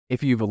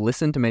If you've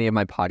listened to many of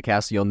my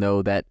podcasts, you'll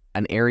know that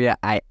an area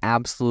I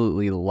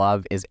absolutely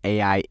love is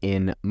AI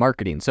in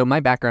marketing. So my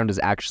background is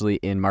actually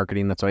in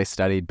marketing. That's why I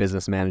studied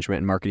business management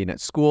and marketing at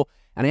school.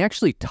 And I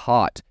actually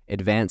taught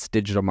advanced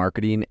digital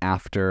marketing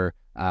after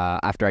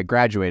I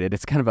graduated.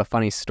 It's kind of a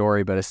funny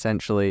story, but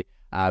essentially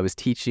I was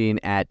teaching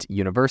at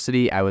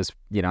university. I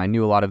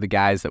knew a lot of the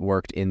guys that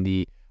worked in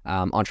the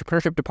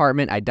entrepreneurship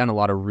department. I'd done a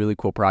lot of really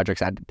cool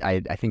projects. I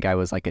think I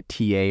was like a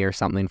TA or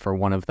something for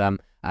one of them.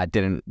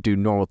 Didn't do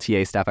normal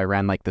TA stuff. I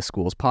ran like the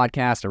school's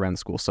podcast. I ran the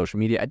school's social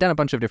media. I'd done a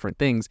bunch of different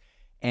things.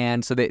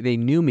 And so they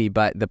knew me,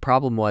 but the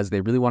problem was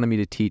they really wanted me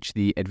to teach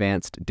the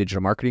advanced digital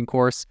marketing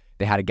course.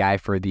 They had a guy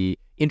for the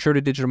intro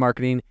to digital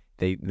marketing.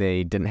 They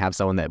didn't have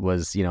someone that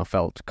was,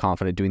 felt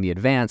confident doing the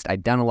advanced.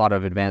 I'd done a lot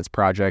of advanced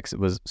projects.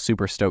 Was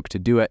super stoked to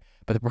do it.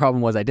 But the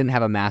problem was I didn't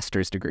have a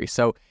master's degree.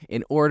 So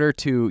in order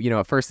to,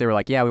 at first they were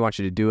like, yeah, we want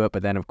you to do it.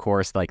 But then of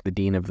course, like the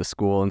dean of the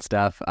school and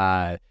stuff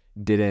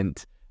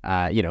didn't,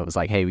 it was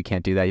like, hey, we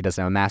can't do that. He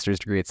doesn't have a master's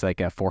degree. It's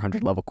like a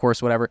 400 level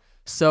course, whatever.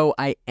 So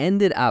I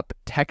ended up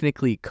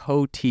technically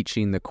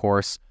co-teaching the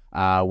course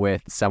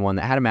with someone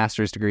that had a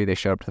master's degree. They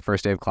showed up to the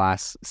first day of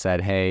class,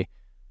 said, hey,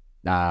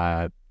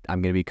 I'm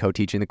going to be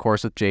co-teaching the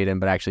course with Jaden,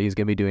 but actually he's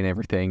going to be doing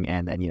everything.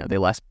 And then, they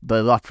left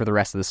for the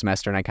rest of the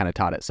semester and I kind of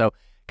taught it. So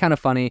kind of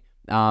funny,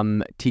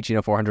 teaching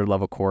a 400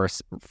 level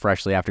course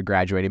freshly after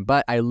graduating,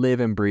 but I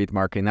live and breathe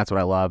marketing. That's what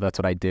I love. That's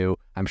what I do.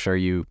 I'm sure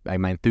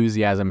my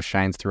enthusiasm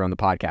shines through on the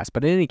podcast.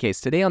 But in any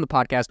case, today on the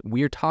podcast,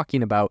 we're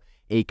talking about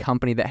a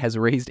company that has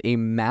raised a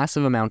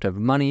massive amount of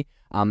money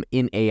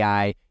in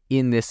AI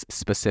in this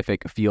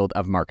specific field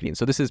of marketing.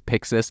 So this is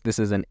Pixis. This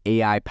is an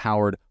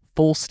AI-powered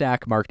full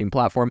stack marketing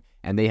platform,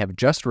 and they have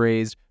just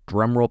raised,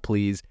 drumroll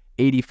please,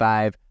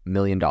 $85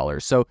 million.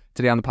 So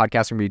today on the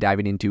podcast, we're going to be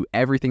diving into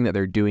everything that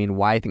they're doing,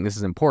 why I think this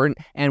is important,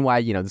 and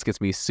why, this gets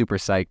me super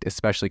psyched,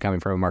 especially coming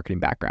from a marketing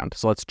background.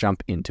 So let's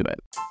jump into it.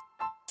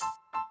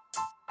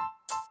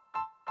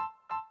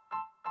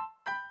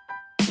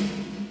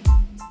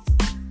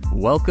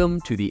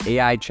 Welcome to the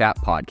AI Chat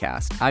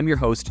Podcast. I'm your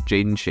host,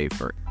 Jaden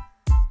Schaefer.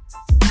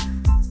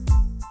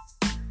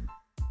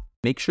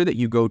 Make sure that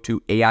you go to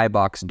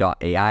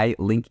aibox.ai,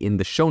 link in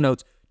the show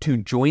notes, to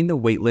join the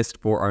waitlist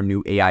for our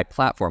new AI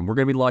platform. We're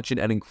going to be launching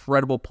an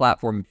incredible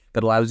platform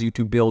that allows you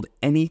to build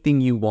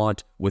anything you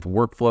want with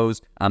workflows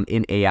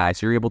in AI.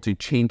 So you're able to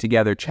chain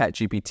together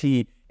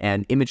ChatGPT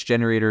and image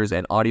generators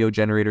and audio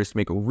generators to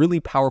make really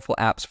powerful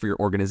apps for your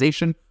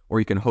organization, or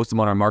you can host them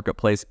on our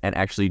marketplace and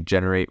actually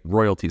generate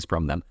royalties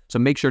from them. So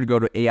make sure to go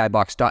to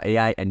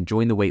aibox.ai and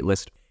join the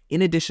waitlist.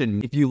 In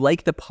addition, if you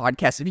like the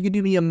podcast, if you could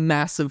do me a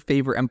massive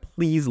favor and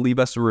please leave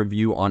us a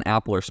review on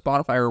Apple or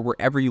Spotify or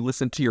wherever you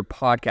listen to your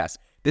podcast.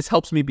 This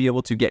helps me be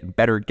able to get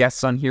better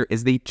guests on here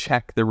as they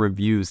check the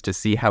reviews to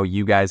see how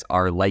you guys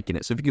are liking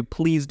it. So if you could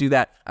please do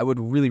that, I would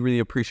really, really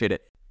appreciate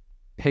it.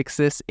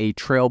 Pixis, a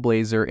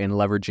trailblazer in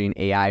leveraging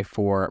AI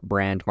for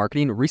brand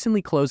marketing,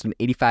 recently closed an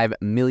 $85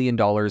 million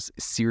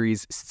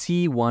Series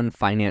C1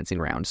 financing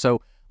round.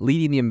 So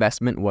leading the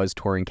investment was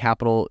Touring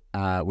Capital,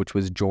 which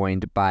was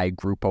joined by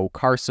Grupo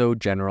Carso,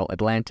 General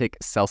Atlantic,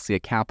 Celsia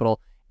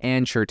Capital,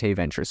 and Surete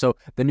Venture. So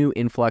the new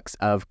influx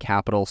of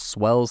capital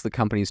swells the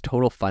company's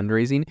total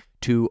fundraising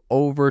to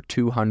over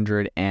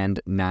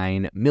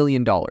 $209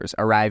 million,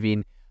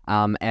 arriving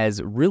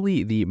as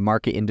really the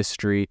market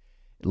industry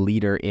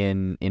leader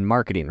in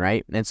marketing,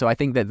 right? And so I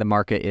think that the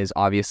market is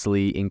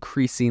obviously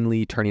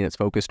increasingly turning its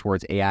focus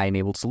towards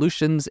AI-enabled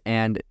solutions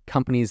and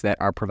companies that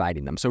are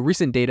providing them. So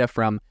recent data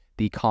from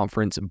the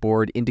conference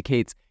board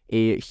indicates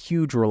a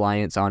huge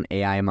reliance on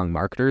AI among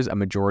marketers. A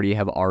majority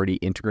have already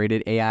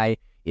integrated AI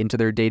into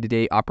their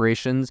day-to-day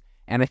operations.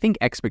 And I think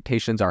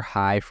expectations are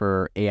high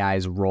for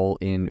AI's role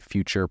in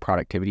future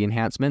productivity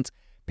enhancements.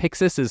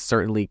 Pixis is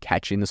certainly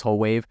catching this whole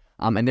wave,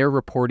 and they're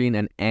reporting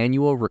an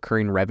annual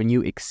recurring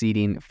revenue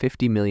exceeding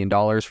 $50 million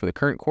for the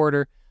current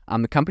quarter.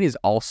 The company has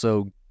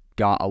also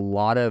got a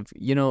lot of,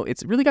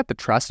 it's really got the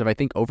trust of, I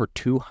think, over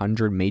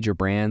 200 major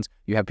brands.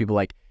 You have people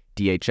like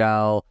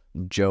DHL,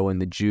 Joe and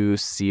the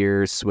Juice,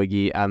 Sears,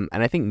 Swiggy, and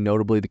I think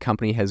notably the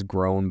company has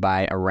grown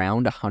by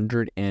around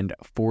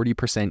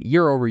 140%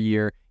 year over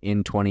year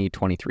in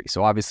 2023.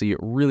 So obviously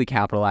really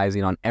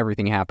capitalizing on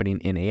everything happening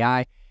in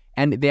AI,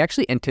 and they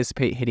actually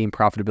anticipate hitting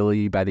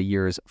profitability by the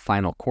year's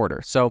final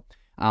quarter. So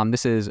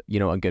this is,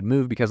 a good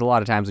move because a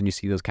lot of times when you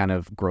see those kind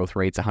of growth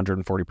rates,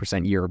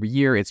 140% year over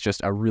year, it's just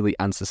a really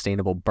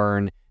unsustainable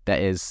burn that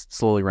is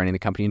slowly running the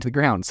company into the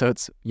ground. So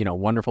it's,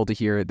 wonderful to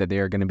hear that they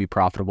are going to be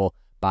profitable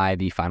by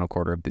the final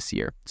quarter of this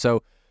year.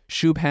 So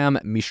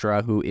Shubham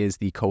Mishra, who is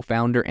the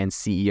co-founder and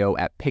CEO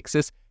at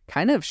Pixis,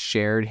 kind of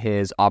shared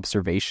his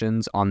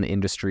observations on the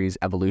industry's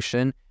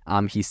evolution.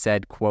 He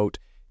said, quote,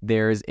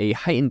 "There's a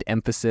heightened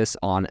emphasis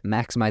on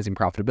maximizing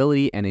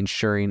profitability and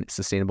ensuring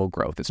sustainable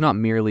growth. It's not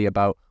merely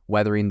about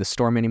weathering the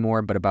storm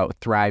anymore, but about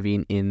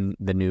thriving in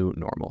the new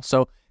normal."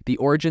 So the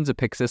origins of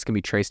Pixis can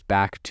be traced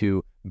back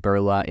to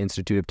Birla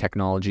Institute of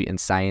Technology and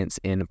Science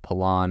in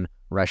Palan,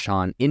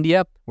 Rajasthan,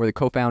 India, where the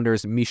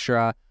co-founders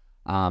Mishra,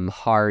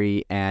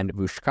 Hari, and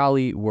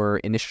Vushkali were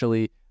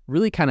initially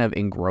really kind of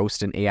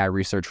engrossed in AI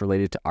research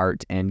related to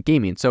art and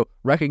gaming. So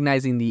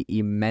recognizing the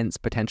immense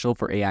potential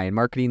for AI in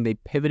marketing, they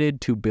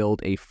pivoted to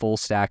build a full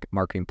stack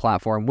marketing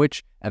platform,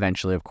 which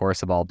eventually, of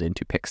course, evolved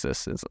into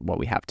Pixis, is what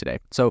we have today.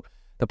 So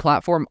the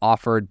platform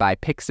offered by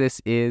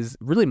Pixis is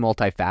really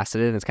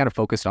multifaceted, and it's kind of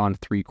focused on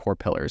 3 core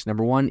pillars.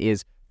 Number 1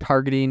 is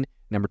targeting,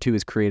 number 2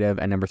 is creative,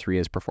 and number 3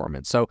 is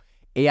performance. So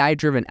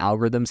AI-driven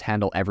algorithms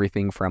handle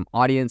everything from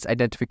audience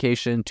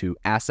identification to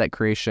asset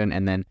creation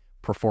and then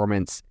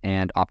performance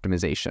and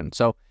optimization.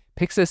 So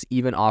Pixis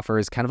even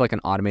offers kind of like an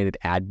automated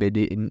ad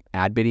bidding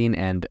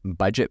and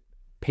budget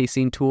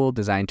pacing tool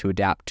designed to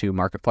adapt to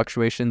market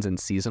fluctuations and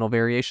seasonal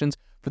variations.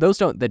 For those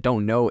that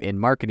don't know in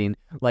marketing,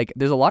 like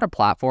there's a lot of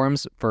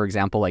platforms, for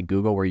example, like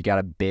Google, where you got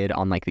to bid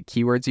on like the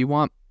keywords you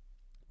want.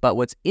 But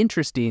what's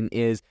interesting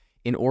is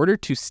in order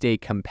to stay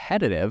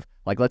competitive,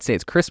 like let's say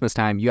it's Christmas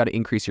time, you got to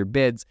increase your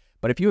bids.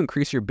 But if you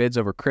increase your bids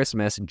over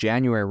Christmas,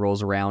 January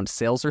rolls around,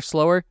 sales are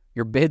slower,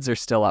 your bids are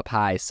still up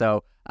high.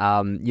 So,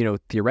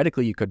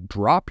 theoretically, you could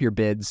drop your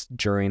bids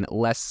during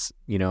less,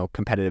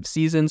 competitive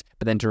seasons,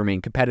 but then to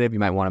remain competitive, you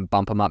might want to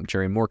bump them up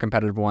during more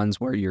competitive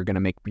ones where you're going to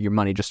make your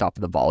money just off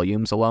of the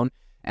volumes alone.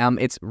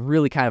 It's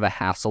really kind of a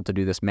hassle to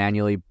do this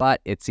manually,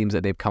 but it seems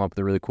that they've come up with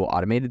a really cool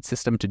automated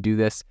system to do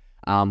this,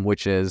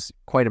 which is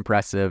quite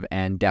impressive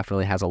and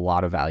definitely has a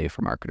lot of value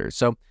for marketers.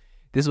 So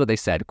this is what they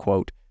said,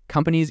 quote,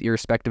 "Companies,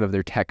 irrespective of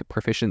their tech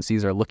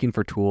proficiencies, are looking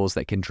for tools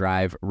that can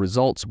drive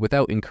results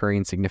without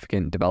incurring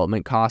significant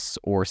development costs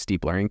or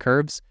steep learning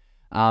curves."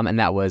 And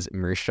that was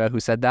Marisha who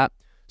said that.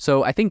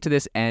 So I think to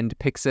this end,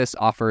 Pixis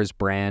offers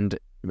brands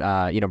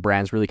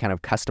really kind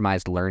of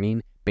customized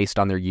learning based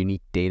on their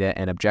unique data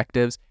and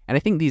objectives. And I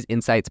think these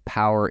insights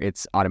power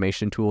its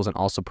automation tools and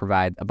also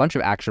provide a bunch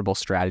of actionable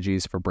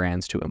strategies for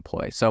brands to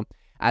employ. So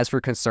as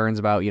for concerns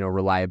about,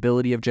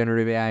 reliability of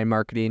generative AI in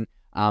marketing,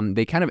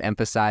 they kind of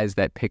emphasize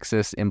that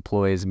Pixis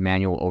employs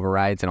manual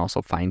overrides and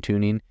also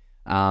fine-tuning.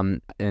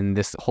 And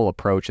this whole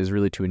approach is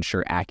really to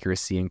ensure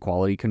accuracy and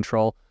quality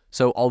control.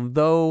 So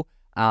although,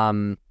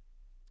 I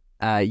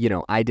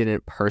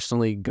didn't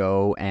personally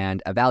go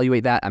and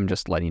evaluate that, I'm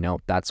just letting you know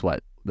that's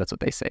what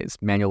they say is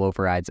manual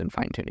overrides and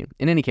fine-tuning.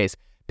 In any case,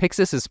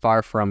 Pixis is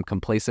far from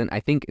complacent. I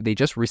think they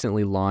just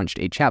recently launched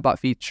a chatbot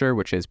feature,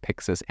 which is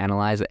Pixis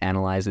Analyze. It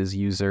analyzes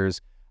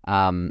users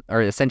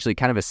or essentially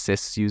kind of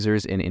assists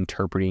users in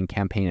interpreting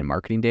campaign and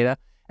marketing data.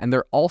 And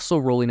they're also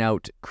rolling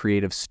out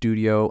Creative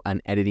Studio,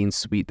 an editing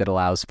suite that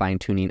allows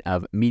fine-tuning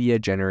of media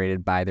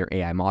generated by their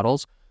AI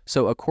models.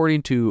 So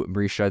according to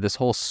Marisha, this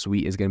whole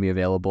suite is going to be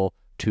available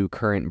to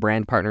current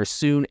brand partners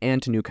soon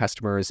and to new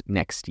customers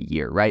next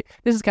year, right?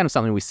 This is kind of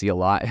something we see a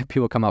lot.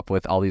 People come up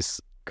with all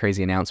these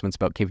crazy announcements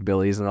about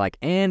capabilities and they're like,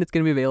 and it's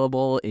going to be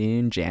available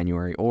in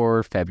January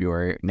or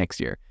February next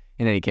year.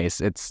 In any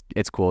case, it's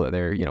cool that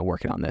they're,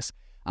 working on this.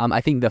 I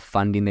think the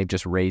funding they've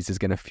just raised is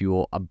going to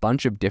fuel a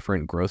bunch of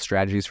different growth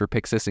strategies for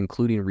Pixis,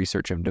 including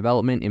research and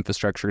development,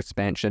 infrastructure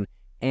expansion,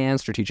 and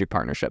strategic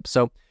partnerships.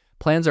 So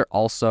plans are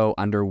also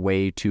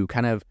underway to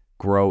kind of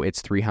grow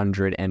its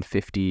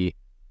 350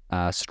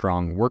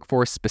 strong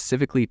workforce,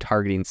 specifically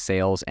targeting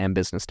sales and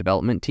business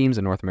development teams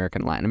in North America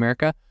and Latin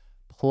America.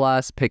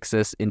 Plus,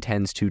 Pixis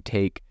intends to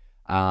take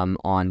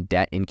on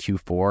debt in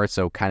Q4,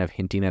 so kind of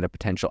hinting at a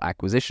potential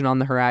acquisition on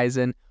the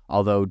horizon,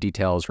 although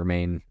details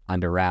remain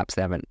under wraps.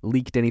 They haven't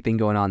leaked anything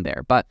going on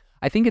there. But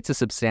I think it's a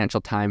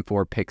substantial time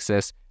for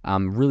Pixis,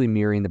 really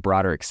mirroring the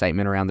broader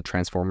excitement around the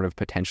transformative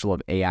potential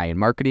of AI in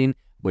marketing,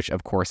 which,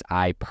 of course,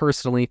 I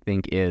personally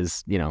think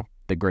is,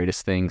 the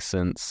greatest thing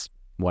since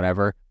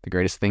whatever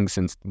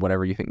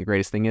you think the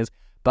greatest thing is.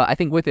 But I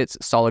think with its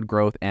solid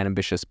growth and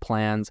ambitious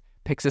plans,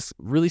 Pixis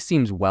really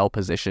seems well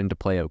positioned to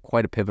play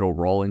quite a pivotal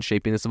role in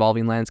shaping this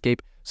evolving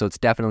landscape. So it's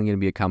definitely going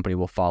to be a company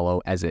we'll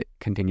follow as it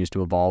continues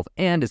to evolve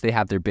and as they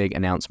have their big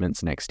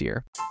announcements next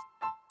year.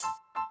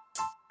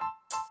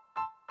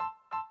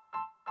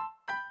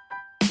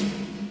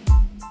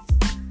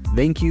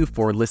 Thank you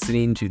for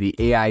listening to the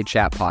AI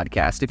Chat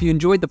Podcast. If you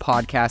enjoyed the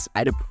podcast,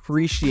 I'd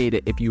appreciate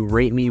it if you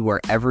rate me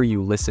wherever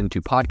you listen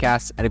to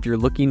podcasts. And if you're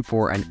looking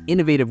for an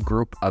innovative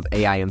group of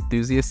AI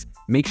enthusiasts,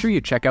 make sure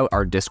you check out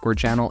our Discord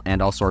channel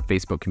and also our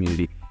Facebook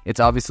community. It's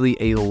obviously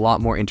a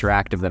lot more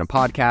interactive than a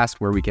podcast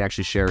where we can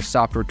actually share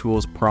software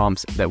tools,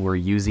 prompts that we're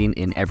using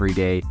in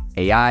everyday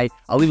AI.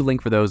 I'll leave a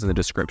link for those in the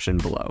description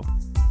below.